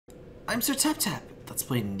I'm Sir Tap Tap. Let's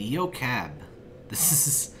play Neo Cab. This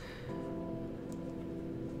is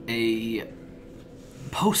a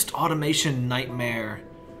post-automation nightmare,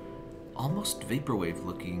 almost vaporwave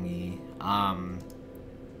looking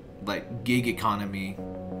like gig economy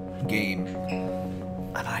game.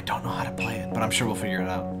 And I don't know how to play it, but I'm sure we'll figure it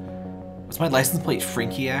out. What's my license plate?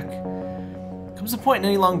 Frinkiac? Comes a point in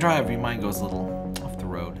any long drive where your mind goes a little off the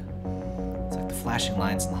road. It's like the flashing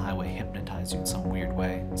lines on the highway hypnotize you in some weird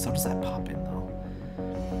way. So does that pop in, though?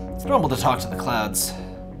 It's normal to talk to the clouds.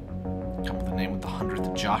 Come with the name of the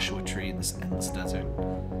 100th Joshua tree in this endless desert.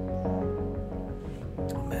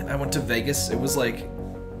 Oh man, I went to Vegas. It was like,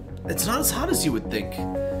 it's not as hot as you would think,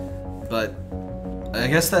 but I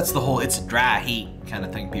guess that's the whole "it's dry heat" kind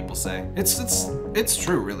of thing people say. It's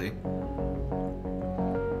true, really.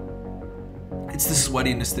 It's the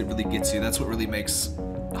sweatiness that really gets you. That's what really makes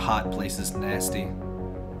hot places nasty.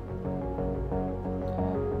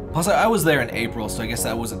 Plus, I was there in April, so I guess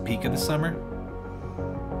that wasn't peak of the summer.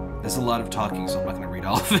 There's a lot of talking, so I'm not going to read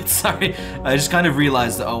all of it. Sorry. I just kind of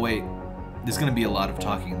realized that, oh wait, there's going to be a lot of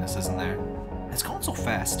talking in this, isn't there? It's going so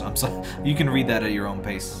fast. I'm sorry. You can read that at your own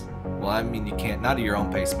pace. Well, I mean, you can't. Not at your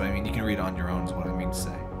own pace, but I mean, you can read on your own is what I mean to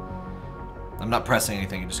say. I'm not pressing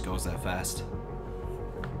anything. It just goes that fast.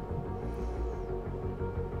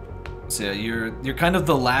 So yeah, you're kind of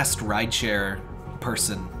the last rideshare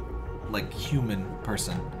person, like human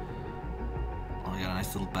person. Oh, I got a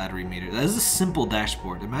nice little battery meter. That is a simple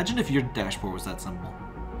dashboard. Imagine if your dashboard was that simple.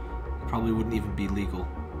 It probably wouldn't even be legal.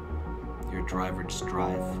 You're a driver, just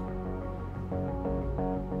drive.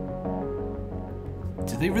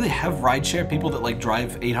 Do they really have rideshare people that like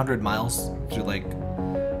drive 800 miles through like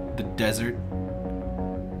the desert?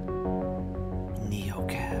 Neo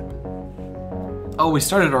Cab. Oh, we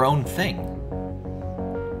started our own thing.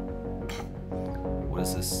 What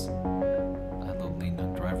is this? Hello,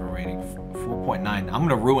 Lena. Driver rating 4.9. I'm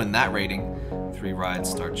gonna ruin that rating. 3 rides,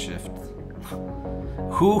 start shift.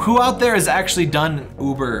 Who out there has actually done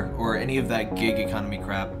Uber or any of that gig economy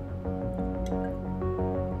crap?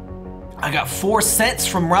 I got 4 cents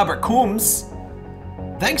from Robert Coombs.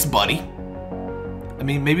 Thanks, buddy. I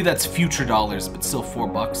mean, maybe that's future dollars, but still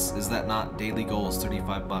 $4. Is that not daily goals?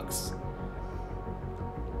 $35.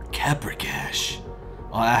 Capra Cash.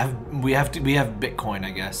 Oh, we have Bitcoin,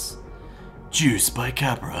 I guess. Juice by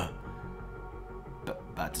Capra.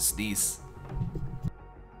 About to sneeze.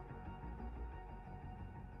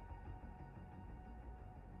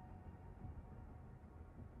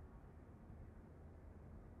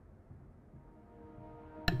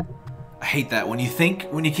 I hate that when you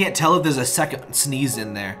can't tell if there's a second sneeze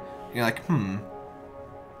in there. You're like,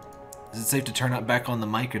 is it safe to turn it back on the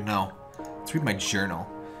mic or no? Let's read my journal.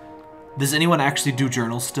 Does anyone actually do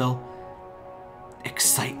journals still?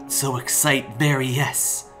 Excite, so excite, very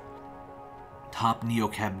yes. Top Neo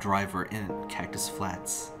Cab driver in Cactus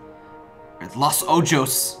Flats. At Los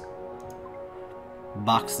Ojos.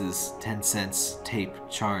 Boxes, 10 cents. Tape,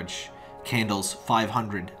 charge. Candles,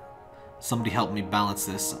 500. Somebody help me balance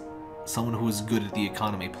this. Someone who is good at the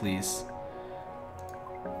economy, please.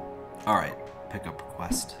 Alright, pickup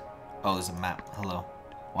request. Oh, there's a map. Hello.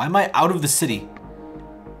 Why am I out of the city?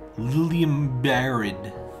 Liam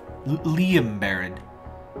Barrett.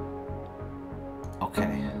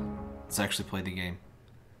 Okay. Let's actually play the game.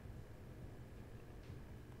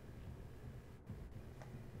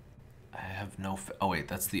 I have no oh wait,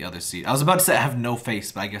 that's the other seat. I was about to say I have no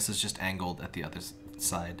face, but I guess it's just angled at the other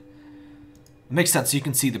side. It makes sense, so you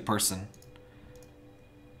can see the person.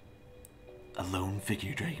 A lone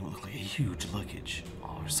figure dragging what look like a huge luggage.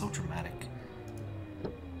 Oh, they're so dramatic.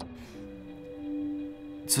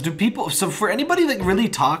 So do people, so for anybody that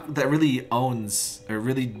really owns, or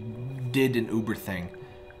really did an Uber thing,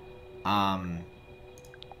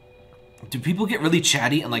 do people get really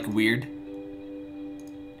chatty and like weird?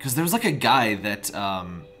 Because there was like a guy that,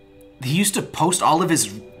 he used to post all of his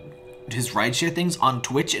rideshare things on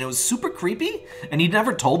Twitch, and it was super creepy, and he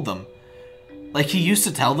never told them. Like, he used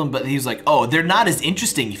to tell them, but he was like, oh, they're not as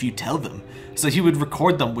interesting if you tell them. So he would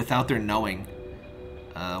record them without their knowing.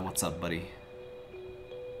 What's up, buddy?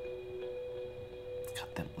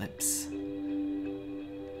 Got them lips.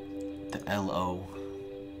 The L-O.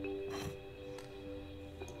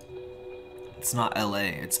 It's not L-A,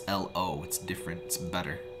 it's L-O. It's different, it's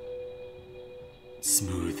better.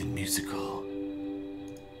 Smooth and musical.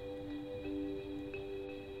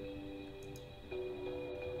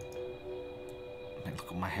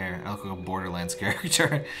 Look at my hair. I look like a Borderlands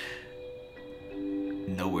character.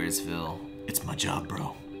 Nowheresville. It's my job,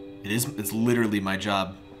 bro. It's literally my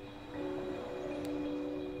job.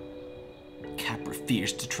 Capra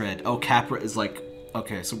fears to tread. Oh, Capra is like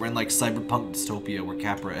Okay, so we're in like cyberpunk dystopia where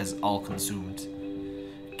Capra is all consumed.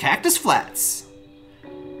 Cactus Flats!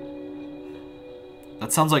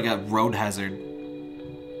 That sounds like a road hazard.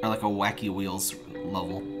 Or like a Wacky Wheels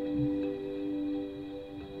level.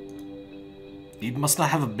 You must not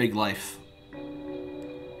have a big life.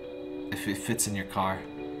 If it fits in your car.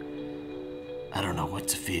 I don't know what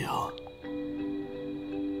to feel.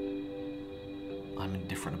 I'm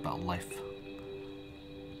indifferent about life.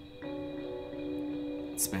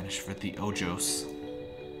 Spanish for the ojos.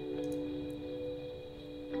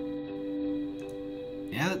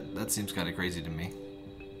 Yeah, that seems kind of crazy to me.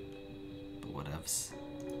 But whatevs.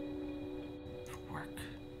 For work.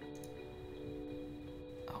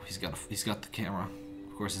 Oh, he's got the camera.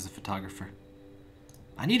 Of course, he's a photographer.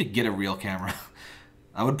 I need to get a real camera.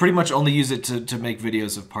 I would pretty much only use it to make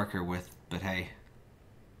videos of Parker with, but hey.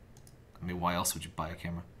 I mean, why else would you buy a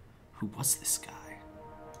camera? Who was this guy?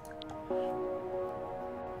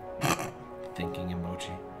 Thinking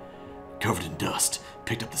emoji. Covered in dust,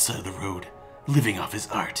 picked up the side of the road, living off his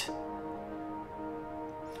art.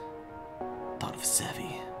 Thought of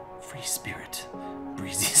savvy, free spirit,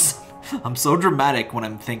 breezy sun. I'm so dramatic when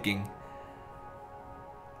I'm thinking.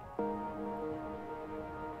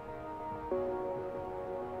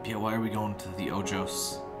 Yeah, why are we going to the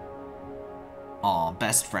Ojos? Aw,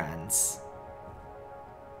 best friends.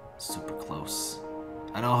 Super close.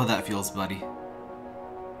 I know how that feels, buddy.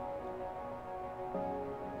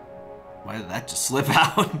 Why did that just slip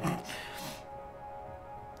out?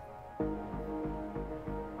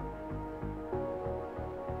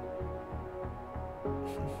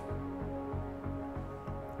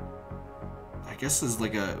 I guess as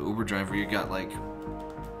like a Uber driver, you got like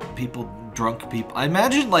people, drunk people. I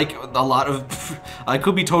imagine like a lot of, I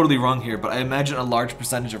could be totally wrong here, but I imagine a large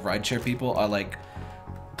percentage of rideshare people are like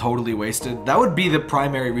totally wasted. That would be the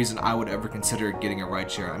primary reason I would ever consider getting a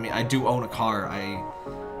rideshare. I mean, I do own a car.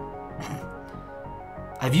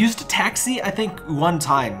 I've used a taxi, I think, one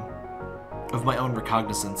time of my own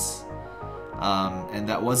recognizance. And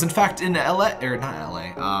that was, in fact, in LA, or not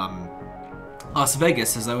LA, Las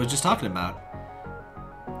Vegas, as I was just talking about.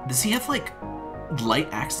 Does he have, like, light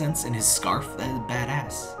accents in his scarf? That is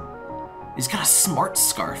badass. He's got a smart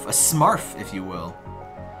scarf, a smarf, if you will.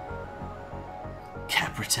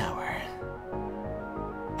 Capra Tower.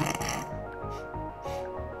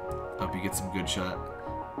 Hope you get some good shot.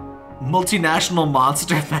 Multinational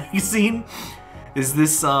Monster magazine? Is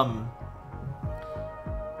this,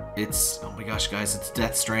 it's, oh my gosh, guys, it's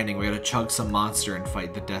Death Stranding. We gotta chug some monster and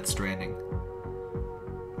fight the Death Stranding.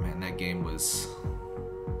 Man, that game was...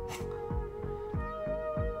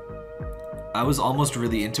 I was almost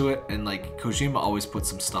really into it, and like, Kojima always puts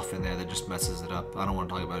some stuff in there that just messes it up. I don't want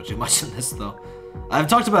to talk about it too much in this, though. I've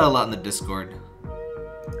talked about it a lot in the Discord.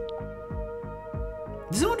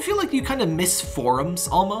 Does anyone feel like you kind of miss forums,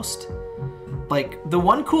 almost? Like, the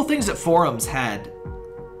one cool things that forums had,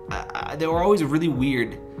 they were always really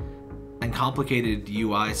weird and complicated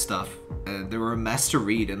UI stuff. They were a mess to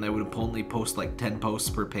read, and they would only post like 10 posts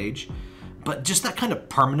per page. But just that kind of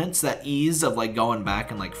permanence, that ease of like going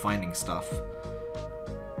back and like finding stuff.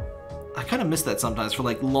 I kind of miss that sometimes for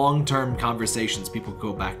like long-term conversations people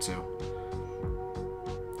go back to.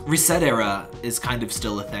 Reset Era is kind of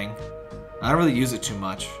still a thing. I don't really use it too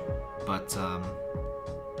much, but I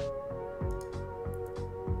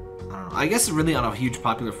don't know. I guess really on a huge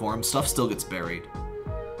popular forum, stuff still gets buried.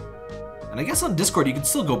 And I guess on Discord you can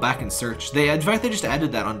still go back and search. In fact, they just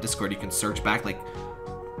added that on Discord. You can search back like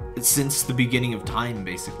since the beginning of time,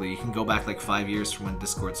 basically. You can go back like 5 years from when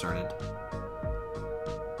Discord started.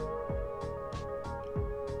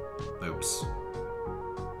 Oops.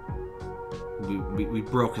 We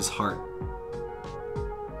broke his heart.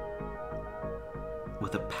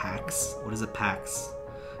 With a PAX? What is a PAX?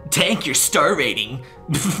 Tank your star rating!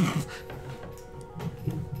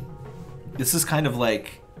 This is kind of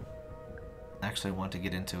like... Actually, I want to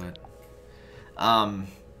get into it.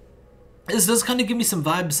 This does kind of give me some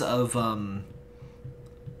vibes of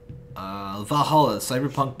Valhalla,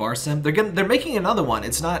 Cyberpunk Bar Sim. They're making another one.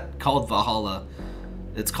 It's not called Valhalla.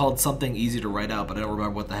 It's called something easy to write out, but I don't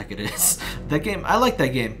remember what the heck it is. That game, I like that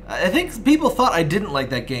game. I think people thought I didn't like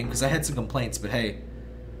that game because I had some complaints, but hey,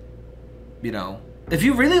 you know, if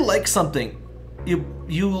you really like something, you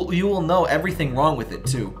will know everything wrong with it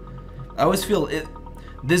too. I always feel it.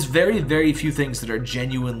 There's very few things that are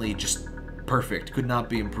genuinely just perfect, could not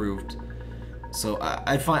be improved. So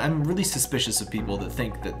I'm really suspicious of people that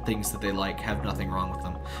think that things that they like have nothing wrong with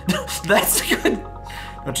them. That's good.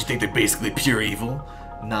 Don't you think they're basically pure evil?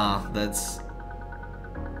 Nah, that's...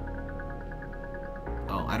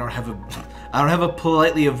 Oh, I don't have a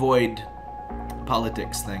politely avoid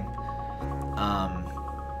politics thing.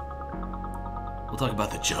 We'll talk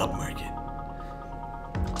about the job market.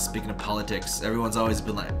 Speaking of politics, everyone's always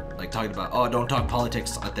been like talking about, oh, don't talk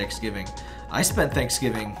politics on Thanksgiving. I spent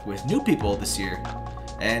Thanksgiving with new people this year,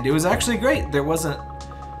 and it was actually great. There wasn't,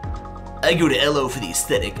 I go to LO for the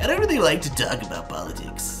aesthetic. I don't really like to talk about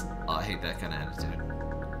politics. Oh, I hate that kind of attitude.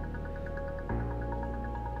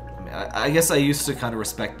 I mean, I guess I used to kind of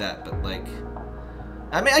respect that, but like,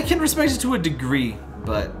 I mean, I can respect it to a degree,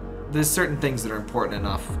 but there's certain things that are important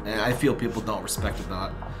enough, and I feel people don't respect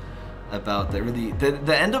about that really, that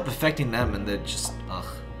end up affecting them, and they're just, ugh.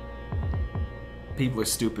 People are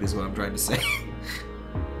stupid is what I'm trying to say.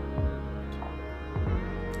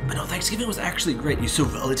 But no, Thanksgiving was actually great. You're so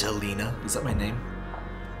volatile, Lena. Is that my name?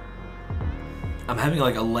 I'm having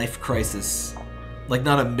like a life crisis. Like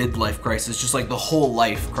not a midlife crisis, just like the whole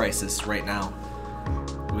life crisis right now.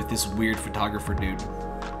 With this weird photographer dude.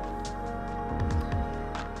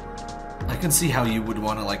 I can see how you would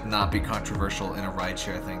want to like not be controversial in a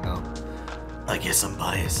rideshare thing though. I guess I'm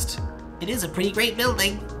biased. It is a pretty great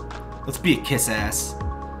building. Let's be a kiss ass.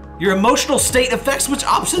 Your emotional state affects which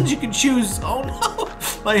options you can choose. Oh no,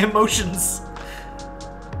 my emotions.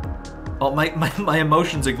 Oh, my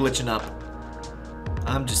emotions are glitching up.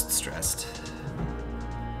 I'm just stressed.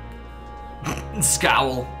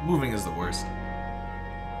 Scowl. Moving is the worst.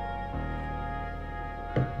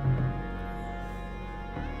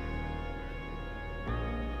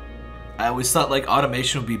 I always thought like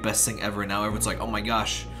automation would be best thing ever. Now everyone's like, oh my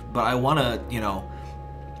gosh, but I want to, you know,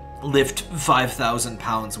 lift 5,000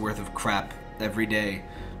 pounds worth of crap every day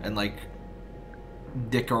and like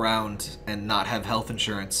dick around and not have health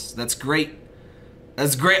insurance. That's great.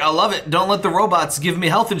 That's great. I love it. Don't let the robots give me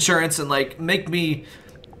health insurance and like make me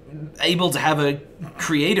able to have a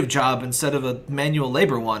creative job instead of a manual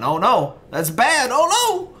labor one. Oh no, that's bad.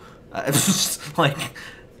 Oh no. Like,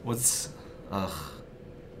 what's, ugh.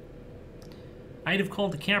 I'd have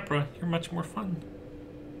called the Capra. You're much more fun.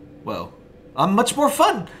 Well, I'm much more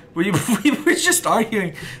fun. We were just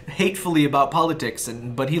arguing hatefully about politics,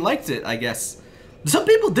 but he liked it, I guess. Some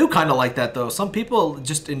people do kind of like that, though. Some people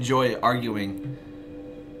just enjoy arguing.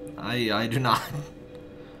 I do not.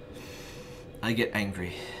 I get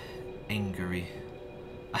angry. Angry.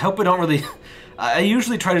 I hope I don't really... I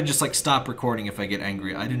usually try to just, like, stop recording if I get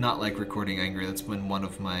angry. I do not like recording angry. That's been one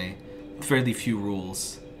of my fairly few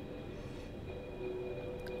rules.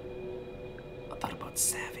 I thought about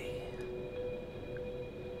savvy.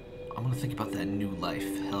 I'm gonna think about that new life.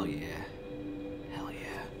 Hell yeah. Hell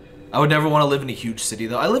yeah. I would never want to live in a huge city,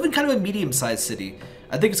 though. I live in kind of a medium-sized city.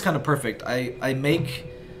 I think it's kind of perfect. I make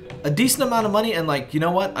a decent amount of money, and, like, you know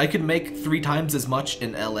what? I could make 3 times as much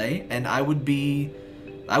in LA, and I would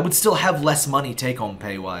still have less money take-home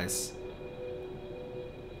pay-wise.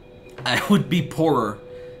 I would be poorer,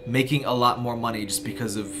 making a lot more money just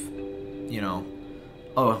because of, you know,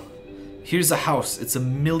 oh, here's a house. It's $1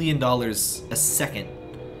 million a second.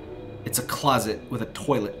 It's a closet with a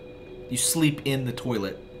toilet. You sleep in the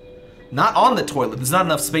toilet. Not on the toilet. There's not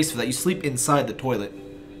enough space for that. You sleep inside the toilet.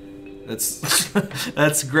 That's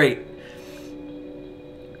that's great.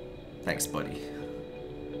 Thanks, buddy.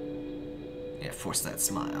 Yeah, force that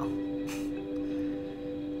smile.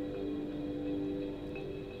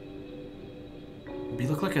 You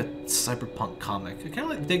look like a cyberpunk comic. I kind of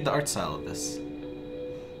like dig the art style of this.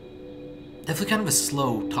 Definitely kind of a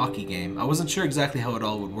slow, talky game. I wasn't sure exactly how it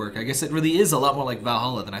all would work. I guess it really is a lot more like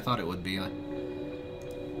Valhalla than I thought it would be.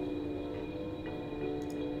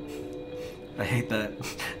 I hate that.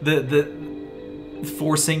 The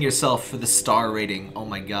forcing yourself for the star rating. Oh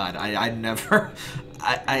my god. I never...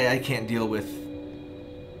 I can't deal with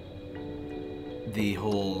the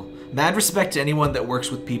whole... Mad respect to anyone that works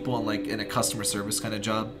with people in, like, in a customer service kind of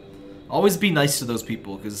job. Always be nice to those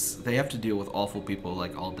people, because they have to deal with awful people,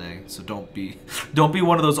 like, all day. So don't be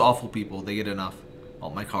one of those awful people. They get enough. Oh,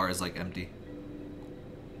 my car is, like, empty.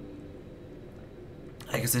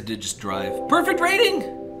 I guess I did just drive. Perfect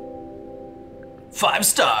rating! 5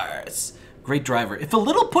 stars! Great driver. It's a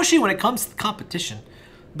little pushy when it comes to the competition.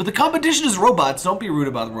 But the competition is robots. Don't be rude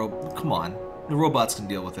about the robots. Come on. The robots can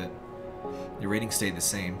deal with it. Your rating stayed the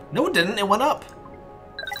same. No, it didn't. It went up.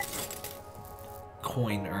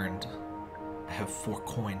 Coin earned. I have 4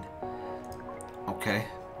 coin. Okay.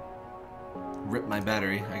 Rip my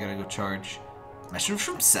battery. I gotta go charge. Message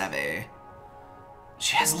from Savvy.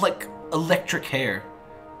 She has, like, electric hair.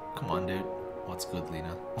 Come on, dude. What's good,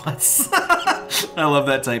 Lena? What's... I love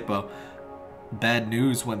that typo. Bad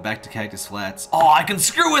news, went back to Cactus Flats. Oh, I can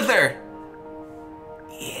screw with her!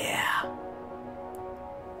 Yeah.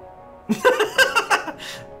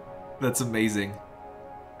 That's amazing.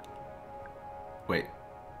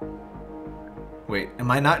 Wait,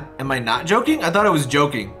 am I not joking? I thought I was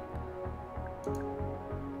joking.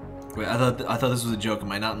 Wait, I thought this was a joke.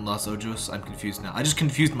 Am I not in Los Ojos? I'm confused now. I just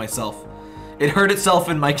confused myself. It hurt itself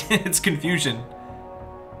in my its confusion.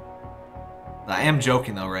 I am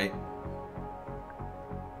joking though, right?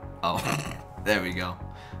 Oh, there we go.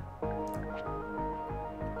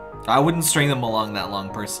 I wouldn't string them along that long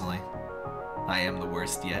personally. I am the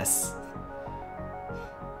worst, yes.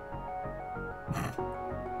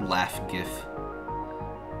 Laugh gif.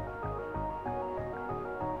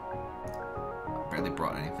 Barely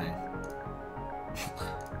brought anything.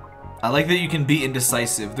 I like that you can be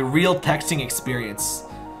indecisive. The real texting experience.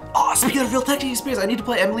 Oh, speaking of real texting experience, I need to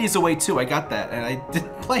play Emily is Away too. I got that, and I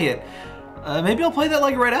didn't play it. Maybe I'll play that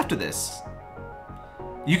like right after this.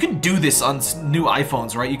 You can do this on new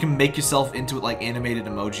iPhones, right? You can make yourself into like animated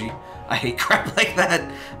emoji. I hate crap like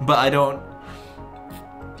that, but I don't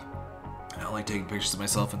like taking pictures of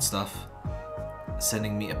myself and stuff.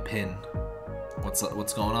 Sending me a pin. What's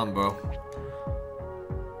going on, bro?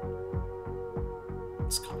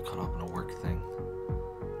 It's caught up in a work thing.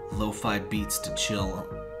 Lo-fi beats to chill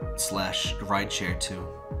 / rideshare to.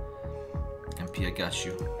 MP, I got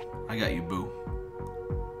you. I got you, boo.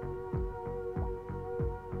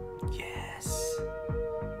 Yes.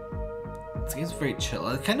 This game's very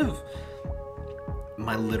chill. Kind of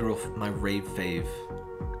my rave fave.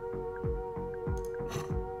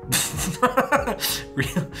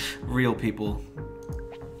 real people.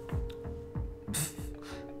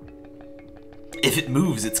 If it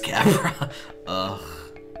moves, it's Capra. Ugh.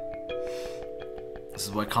 This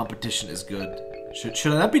is why competition is good.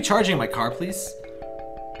 Should I not be charging my car, please?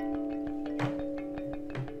 I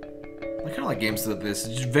kind of like games like this.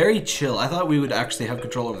 It's just very chill. I thought we would actually have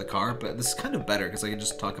control over the car, but this is kind of better because I can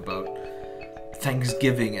just talk about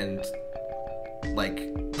Thanksgiving and like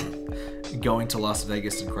going to Las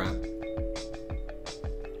Vegas and crap.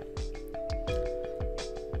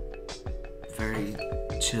 Very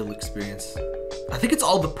chill experience. I think it's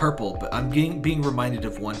all the purple, but I'm being reminded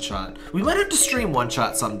of One Shot. We might have to stream One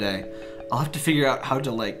Shot someday. I'll have to figure out how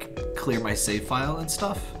to like clear my save file and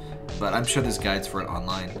stuff, but I'm sure there's guides for it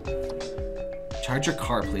online. Charge your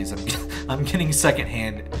car, please. I'm getting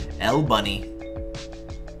secondhand L Bunny.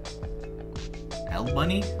 L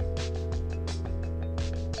Bunny?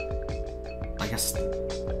 I guess.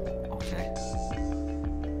 Okay.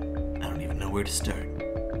 I don't even know where to start.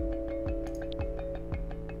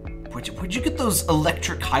 Where'd you get those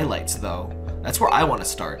electric highlights, though? That's where I want to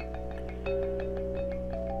start.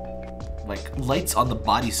 Like, lights on the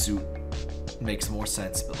bodysuit makes more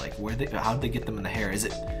sense, but like, how'd they get them in the hair? Is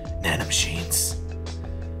it nanomachines?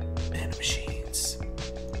 Nanomachines.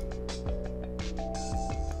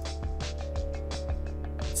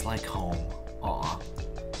 It's like home. Aw.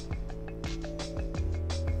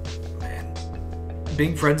 Man.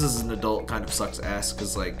 Being friends as an adult kind of sucks ass,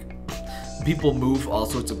 because like, people move all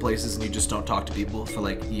sorts of places and you just don't talk to people for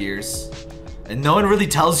like years. And no one really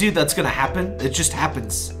tells you that's gonna happen. It just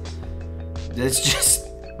happens. It just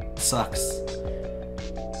sucks.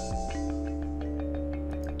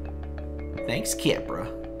 Thanks,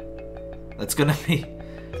 Capra. That's gonna be...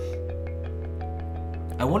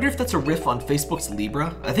 I wonder if that's a riff on Facebook's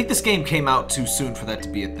Libra. I think this game came out too soon for that to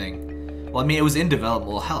be a thing. Well, I mean, it was in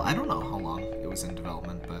development. Well, hell, I don't know how long it was in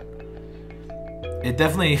development, but... It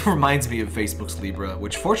definitely reminds me of Facebook's Libra,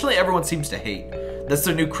 which fortunately everyone seems to hate. That's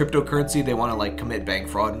their new cryptocurrency they want to like commit bank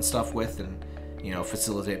fraud and stuff with, and you know,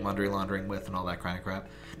 facilitate money laundering with and all that kind of crap.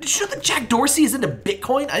 Did you know that Jack Dorsey is into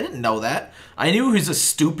Bitcoin? I didn't know that. I knew he was a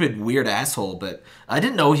stupid, weird asshole, but I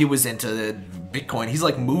didn't know he was into Bitcoin. He's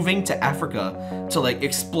like moving to Africa to like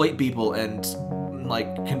exploit people and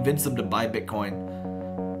like convince them to buy Bitcoin,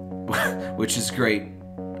 which is great.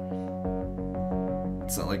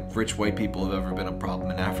 It's not like rich white people have ever been a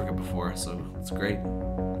problem in Africa before, so it's great.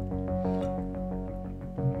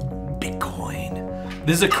 Bitcoin.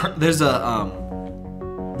 There's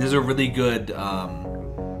a really good tell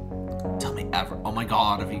me ever. Oh my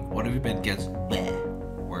god, what have you been gigs?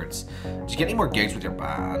 Words. Did you get any more gigs with your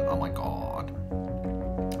band? Oh my god.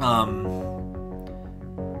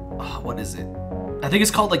 What is it? I think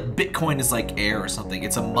it's called like Bitcoin is like air or something.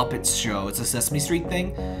 It's a Muppets show. It's a Sesame Street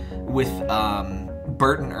thing with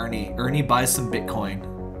Bert and Ernie. Ernie buys some Bitcoin,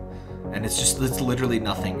 and it's literally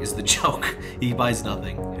nothing is the joke. He buys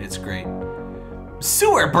nothing. It's great.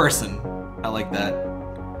 Sewer person. I like that.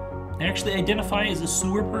 I actually identify as a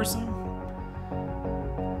sewer person.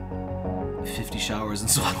 50 showers and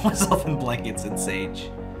swaddle myself in blankets and sage.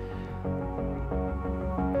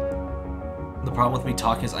 The problem with me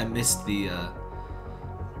talking is I missed the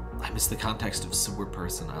context of sewer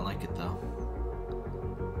person. I like it though.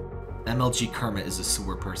 MLG Kermit is a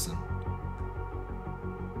sewer person.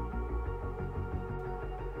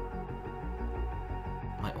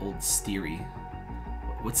 My old Steery.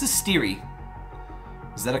 What's a Steery?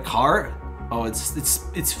 Is that a car? Oh,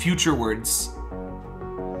 it's future words.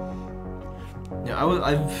 Yeah,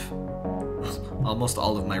 I've almost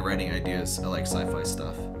all of my writing ideas are like sci-fi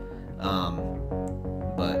stuff.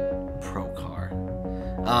 But pro car.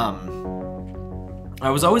 I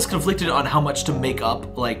was always conflicted on how much to make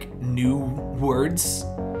up like new words.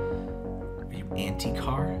 Are you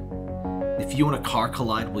anti-car? If you and a car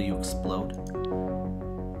collide, will you explode?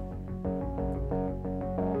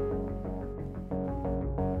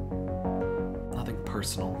 Nothing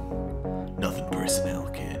personal. Nothing personnel,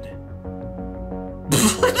 kid.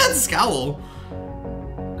 Look at that scowl!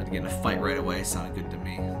 Not to get in a fight right away sounded good to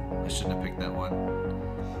me. I shouldn't have picked that one.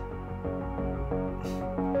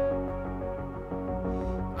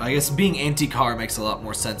 I guess being anti-car makes a lot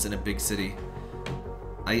more sense in a big city.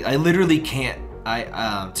 I literally can't.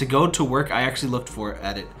 To go to work, I actually looked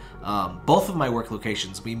at it. Both of my work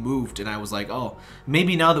locations, we moved, and I was like, oh,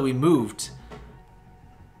 maybe now that we moved,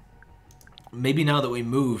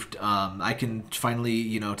 I can finally,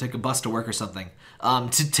 you know, take a bus to work or something.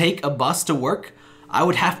 To take a bus to work, I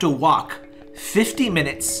would have to walk 50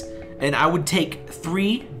 minutes, and I would take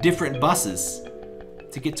 3 different buses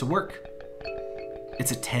to get to work.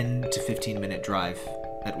 It's a 10 to 15 minute drive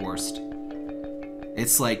at worst.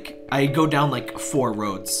 It's like, I go down like 4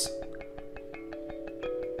 roads.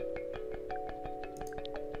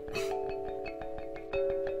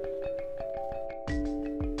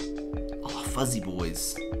 Oh, fuzzy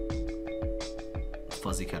boys.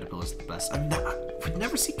 Fuzzy caterpillars are the best. We'd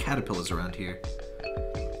never see caterpillars around here.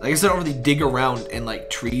 I guess I don't really dig around in like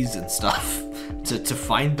trees and stuff to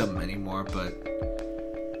find them anymore, but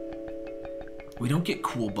we don't get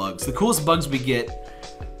cool bugs. The coolest bugs we get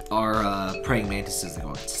are praying mantises that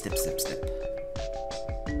go snip, snip, snip.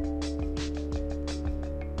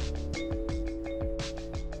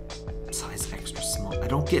 Size extra small. I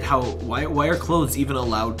don't get how, why are clothes even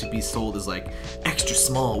allowed to be sold as like extra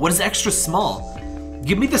small? What is extra small?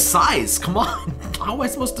 Give me the size, come on. How am I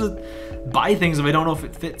supposed to buy things if I don't know if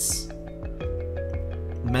it fits?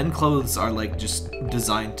 Men clothes are like just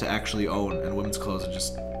designed to actually own, and women's clothes are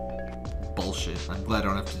just bullshit. I'm glad I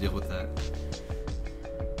don't have to deal with that.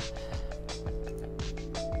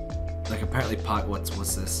 Like apparently pot. What's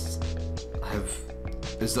this?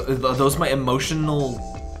 Are those my emotional?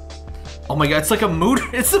 Oh my god! It's like a mood.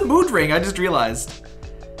 It's a mood ring. I just realized.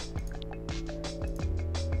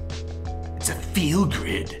 It's a feel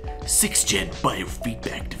grid 6th-gen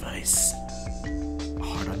biofeedback device.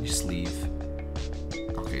 Hard on your sleeve.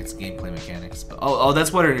 Okay, it's gameplay mechanics. But oh,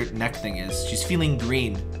 that's what her neck thing is. She's feeling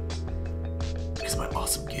green. Because of my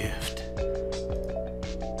awesome gift.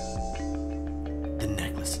 The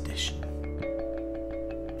necklace edition.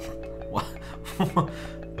 What?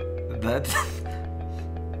 That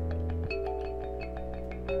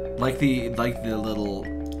like the little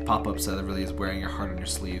pop-ups that really is wearing your heart on your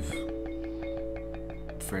sleeve.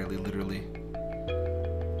 Fairly literally.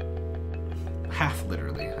 Half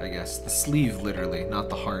literally, I guess. The sleeve literally, not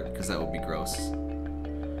the heart, because that would be gross.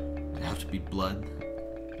 It'd have to be blood.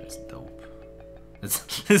 That's dope.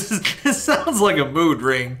 This sounds like a mood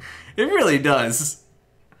ring. It really does.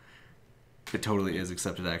 It totally is,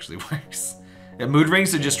 except it actually works. Yeah, mood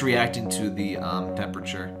rings are just reacting to the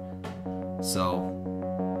temperature. So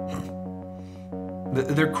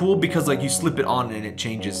they're cool because like you slip it on and it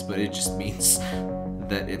changes, but it just means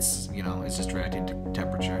that it's, you know, it's just reacting to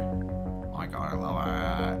temperature. Oh my god, I love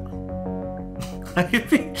it. I could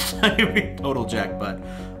be total jack, but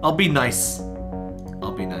I'll be nice.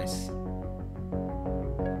 I'll be nice.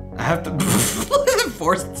 I have to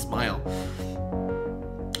force the smile.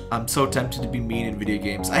 I'm so tempted to be mean in video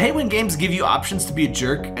games. I hate when games give you options to be a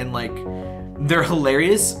jerk and like they're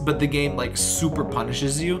hilarious, but the game like super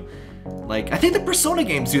punishes you. Like I think the Persona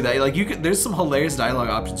games do that. Like there's some hilarious dialogue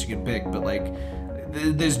options you can pick, but like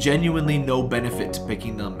there's genuinely no benefit to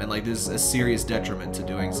picking them, and like there's a serious detriment to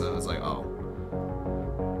doing so. It's like, oh.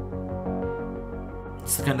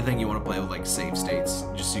 It's the kind of thing you want to play with like save states,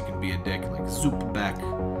 just so you can be a dick, like zoop back.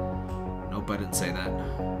 Nope, I didn't say that.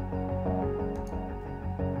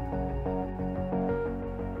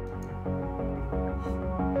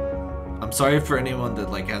 I'm sorry for anyone that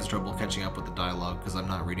like has trouble catching up with the dialogue because I'm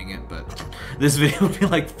not reading it, but this video would be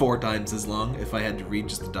like 4 times as long if I had to read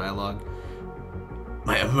just the dialogue.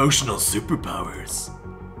 My emotional superpowers.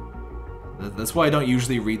 That's why I don't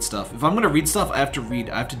usually read stuff. If I'm gonna read stuff, I have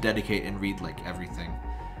to dedicate and read like everything.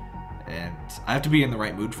 And I have to be in the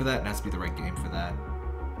right mood for that, and it has to be the right game for that.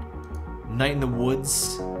 Night in the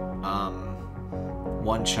Woods.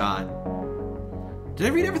 One Shot. Did I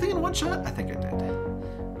read everything in One Shot? I think I did.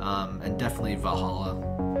 And definitely Valhalla.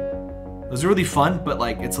 Those are really fun, but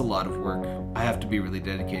like it's a lot of work. I have to be really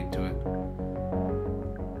dedicated to it.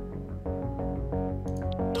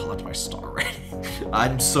 Oh, that's my star rating.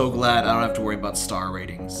 I'm so glad I don't have to worry about star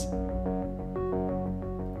ratings.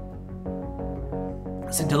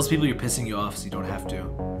 So it tells people you're pissing you off so you don't have to.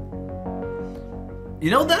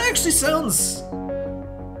 You know, that actually sounds...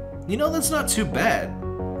 You know, that's not too bad.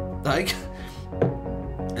 Like,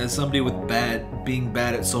 as somebody with being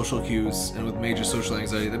bad at social cues and with major social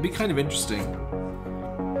anxiety, that'd be kind of interesting.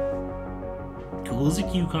 Cool as a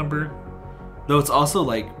cucumber. Though it's also,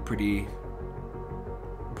 like, pretty...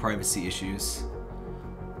 privacy issues.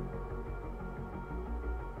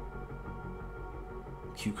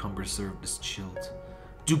 Cucumber served as chilled.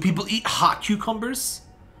 Do people eat hot cucumbers?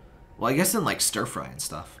 Well, I guess in like stir fry and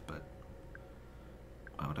stuff, but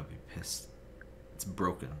why would I be pissed? It's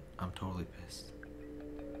broken. I'm totally pissed.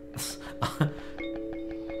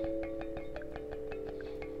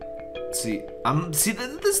 See,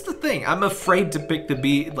 this is the thing. I'm afraid to pick the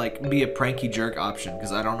be a pranky jerk option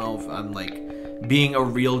because I don't know if I'm like being a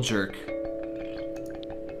real jerk.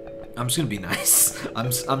 I'm just gonna be nice.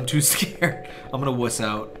 I'm too scared. I'm gonna wuss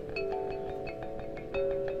out.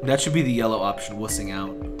 That should be the yellow option, wussing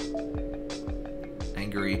out.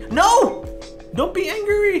 Angry. No! Don't be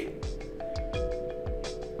angry!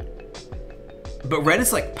 But red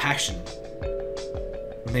is like passion.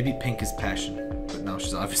 Maybe pink is passion. But no,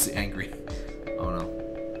 she's obviously angry. Oh no.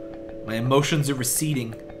 My emotions are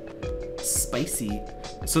receding. Spicy.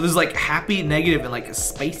 So there's like happy, negative, and like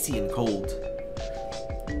spicy and cold.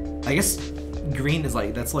 I guess green is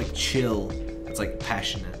like, that's like chill. It's like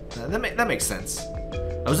passionate. That makes sense.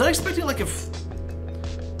 I was not expecting like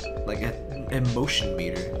an emotion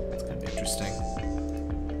meter. It's kind of interesting.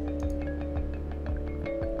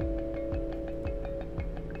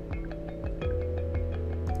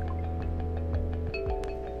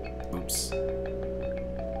 Oops.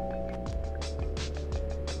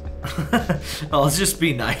 Oh, let's just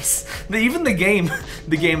be nice. Even the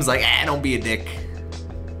game's like, don't be a dick.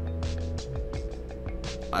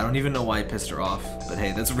 I don't even know why I pissed her off, but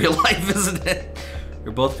hey, that's real life, isn't it?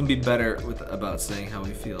 We both can be better about saying how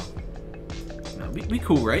we feel. No, we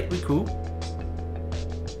cool, right? We cool?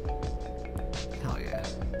 Hell yeah.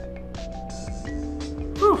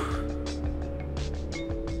 Whew.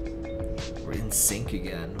 We're in sync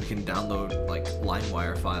again. We can download like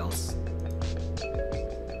LimeWire files.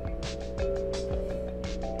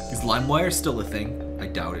 Is LimeWire still a thing? I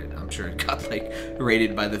doubt it. I'm sure it got like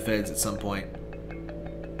raided by the feds at some point.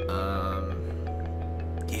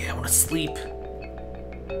 Yeah, I want to sleep.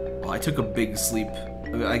 Oh, I took a big sleep.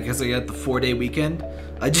 I guess I had the 4-day weekend.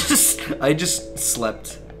 I just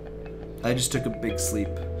slept. I just took a big sleep,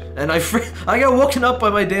 and I got woken up by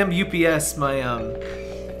my damn UPS. My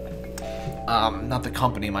not the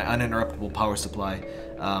company, my uninterruptible power supply.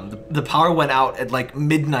 The power went out at like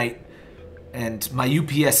midnight, and my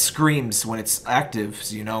UPS screams when it's active,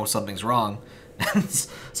 so you know something's wrong.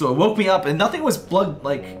 So it woke me up, and nothing was plugged,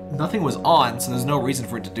 like nothing was on, so there's no reason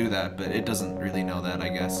for it to do that, but it doesn't really know that, I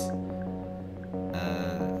guess.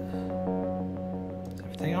 Is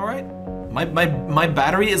everything all right? My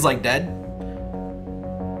battery is like dead.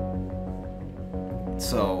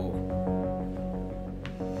 So,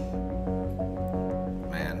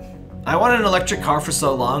 man, I wanted an electric car for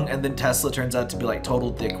so long, and then Tesla turns out to be like total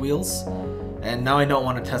dick wheels, and now I don't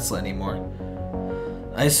want a Tesla anymore.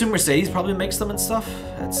 I assume Mercedes probably makes them and stuff.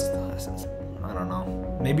 It's I don't know.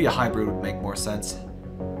 Maybe a hybrid would make more sense.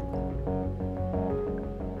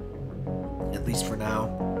 At least for now.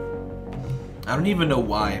 I don't even know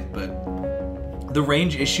why, but the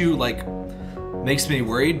range issue like makes me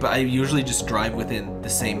worried, but I usually just drive within the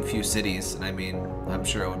same few cities, and I mean, I'm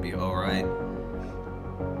sure it would be alright.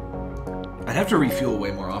 I'd have to refuel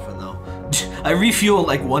way more often though. I refuel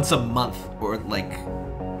like once a month, or like,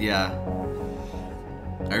 yeah.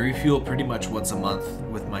 I refuel pretty much once a month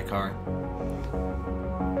with my car.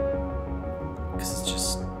 Because it's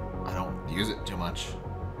just, I don't use it too much.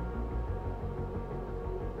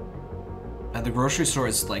 And the grocery store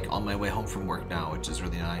is like on my way home from work now, which is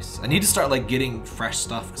really nice. I need to start like getting fresh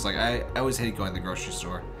stuff, because like I always hate going to the grocery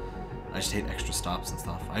store. I just hate extra stops and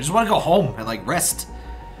stuff. I just want to go home and like rest.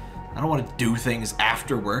 I don't want to do things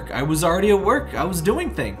after work. I was already at work. I was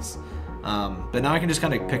doing things. But now I can just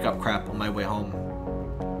kind of pick up crap on my way home.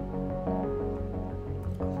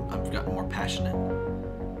 I've gotten more passionate.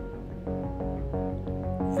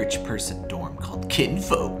 Rich person dorm called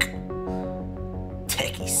Kinfolk.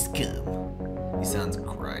 Techie scum. He sounds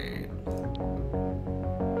great.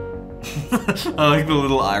 I like the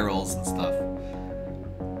little eye rolls and stuff.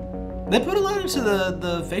 They put a lot into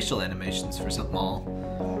the facial animations for something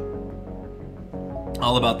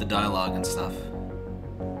all about the dialogue and stuff.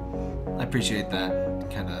 I appreciate that.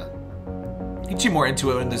 Kind of gets you more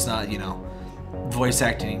into it when there's not, you know, voice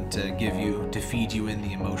acting to feed you in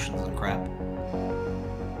the emotions and crap.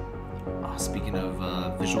 Oh, speaking of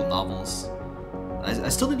visual novels, I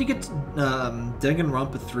still need to get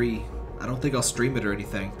Danganronpa 3. I don't think I'll stream it or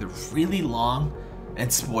anything. They're really long,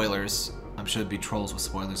 and spoilers. I'm sure there'd be trolls with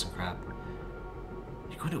spoilers and crap.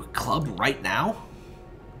 You're going to a club right now?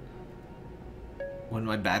 When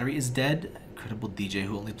my battery is dead? Incredible DJ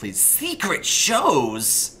who only plays secret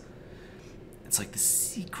shows! It's like the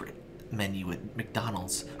secret menu at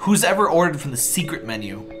McDonald's. Who's ever ordered from the secret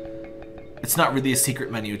menu? It's not really a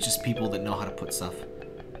secret menu, it's just people that know how to put stuff.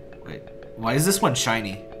 Wait, why is this one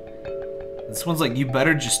shiny? This one's like, you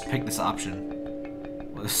better just pick this option.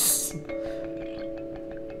 What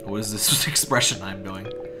is this expression I'm doing?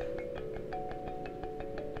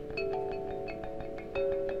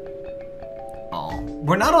 Oh,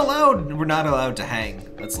 we're not allowed to hang.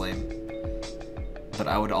 That's lame. But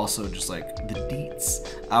I would also just like the deets.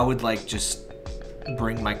 I would like just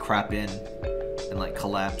bring my crap in and like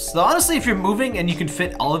collapse. So honestly, if you're moving and you can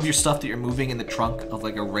fit all of your stuff that you're moving in the trunk of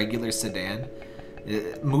like a regular sedan,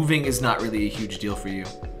 moving is not really a huge deal for you.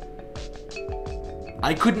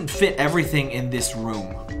 I couldn't fit everything in this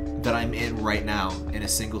room that I'm in right now in a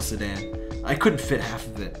single sedan. I couldn't fit half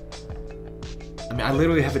of it. I mean, I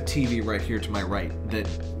literally have a TV right here to my right that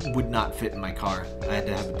would not fit in my car. I had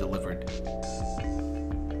to have it delivered.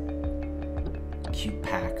 Cute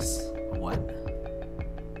packs. What?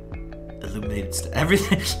 Illuminated stuff.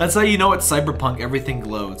 Everything. That's how you know it's cyberpunk. Everything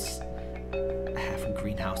glows. Half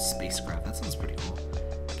greenhouse spacecraft. That sounds pretty cool.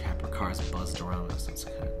 Capra cars buzzed around us. That's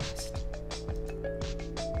kind of nice.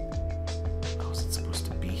 How is it supposed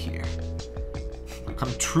to be here?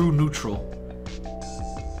 I'm true neutral.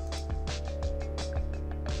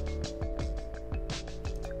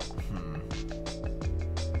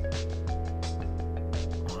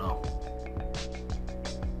 Oh no.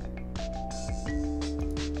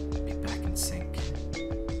 Be back in sync.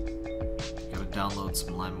 Gotta download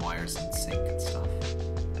some LimeWires and sync and stuff.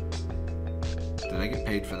 Did I get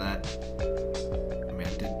paid for that? I mean,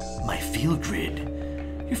 I did. My field grid.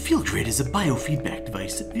 Your field grid is a biofeedback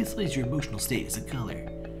device that visualizes your emotional state as a color.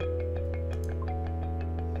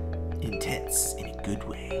 Intense in a good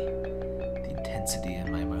way. The intensity in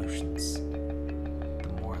my emotions.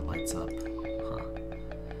 The more it lights up. Huh.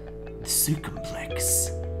 The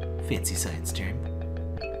circumplex. Fancy science term.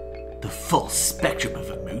 The full spectrum of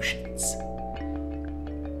emotions.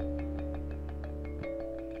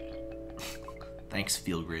 Thanks,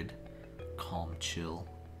 field grid. Calm, chill.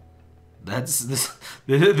 That's this.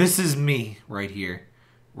 This is me right here,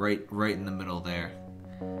 right in the middle there.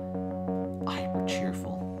 Hyper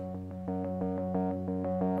cheerful,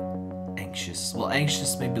 anxious. Well,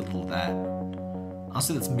 anxious, maybe a little that.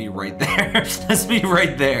 Honestly, that's me right there. That's me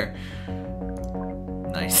right there.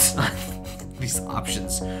 Nice. These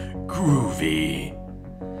options, groovy.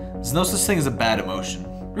 There's no such thing as a bad emotion,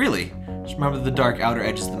 really. Just remember the dark outer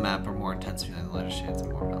edges of the map are more intense feeling, the lighter shades are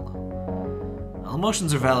more mellow. All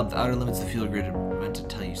emotions are valid, the outer limits of the field grid are meant to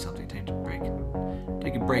tell you something. Take a break.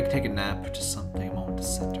 Take a break, take a nap, or just something, a moment to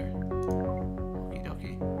center. Okie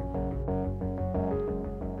dokie.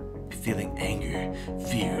 Feeling anger,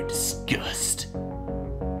 fear, disgust.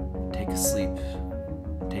 Take a sleep.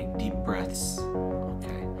 Take deep breaths.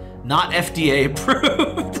 Okay. Not FDA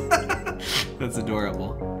approved! That's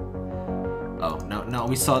adorable. Oh, no,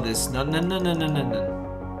 we saw this. No.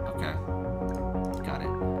 Okay. Got it.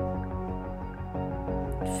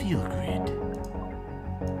 Field grid.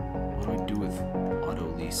 What do I do with auto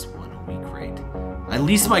lease 1 a week rate? I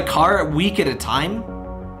lease my car a week at a time?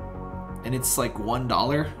 And it's like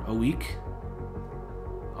 $1 a week?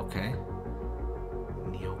 Okay.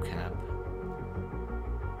 Neocab.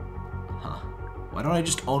 Huh. Why don't I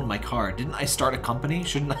just own my car? Didn't I start a company?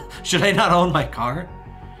 Should I not own my car?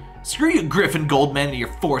 Screw you, Griffin Goldman, and your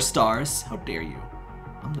 4 stars. How dare you?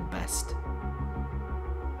 I'm the best.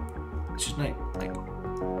 Shouldn't I, like,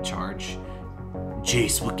 charge?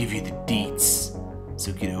 Jace will give you the deets,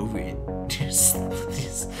 so get over it.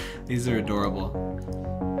 These are adorable.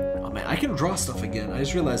 Oh man, I can draw stuff again. I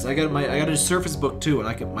just realized I got a Surface Book too,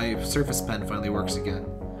 and my Surface Pen finally works again.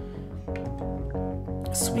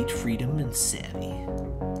 Sweet freedom and savvy.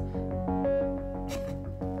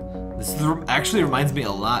 This actually reminds me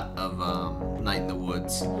a lot of Night in the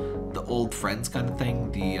Woods, the old friends kind of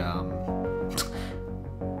thing.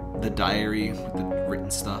 The diary with the written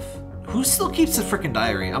stuff. Who still keeps a freaking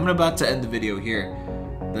diary? I'm about to end the video here.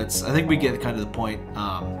 I think we get kind of the point.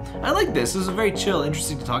 I like this. This is very chill,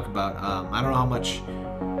 interesting to talk about. I don't know how much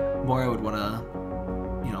more I would want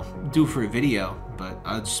to, you know, do for a video, but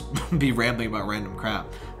I'll just be rambling about random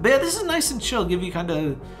crap. But yeah, this is nice and chill. Give you kind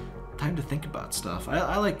of time to think about stuff.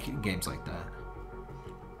 I like games like that.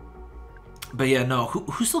 But yeah, no,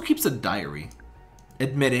 who still keeps a diary?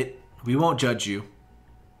 Admit it. We won't judge you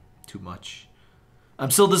too much. I'm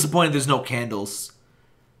still disappointed there's no candles.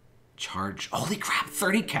 Charge. Holy crap,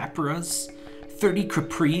 30 Capras, 30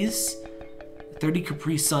 Capris, 30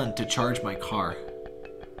 Capri Sun to charge my car.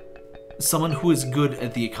 Someone who is good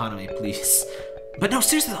at the economy, please. But no,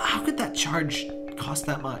 seriously, how could that charge cost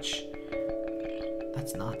that much?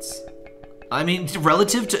 That's nuts. I mean,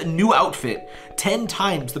 relative to a new outfit, 10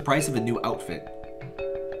 times the price of a new outfit.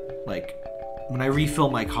 Like, when I refill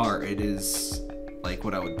my car, it is like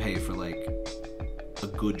what I would pay for like a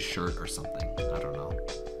good shirt or something. I don't know.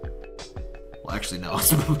 Well, actually, no.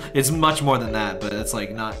 It's much more than that, but it's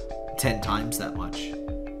like not 10 times that much.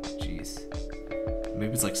 Jeez.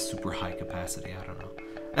 Maybe it's like super high capacity. I don't know.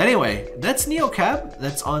 Anyway, that's NeoCab.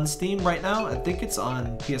 That's on Steam right now. I think it's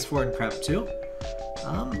on PS4 and crap too.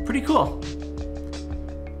 Pretty cool.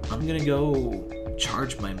 I'm gonna go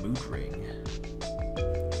charge my mood ring.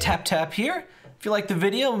 Tap tap here. If you like the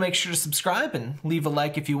video, make sure to subscribe and leave a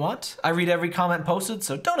like if you want. I read every comment posted,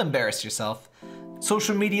 so don't embarrass yourself.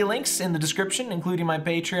 Social media links in the description, including my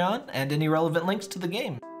Patreon and any relevant links to the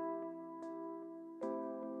game.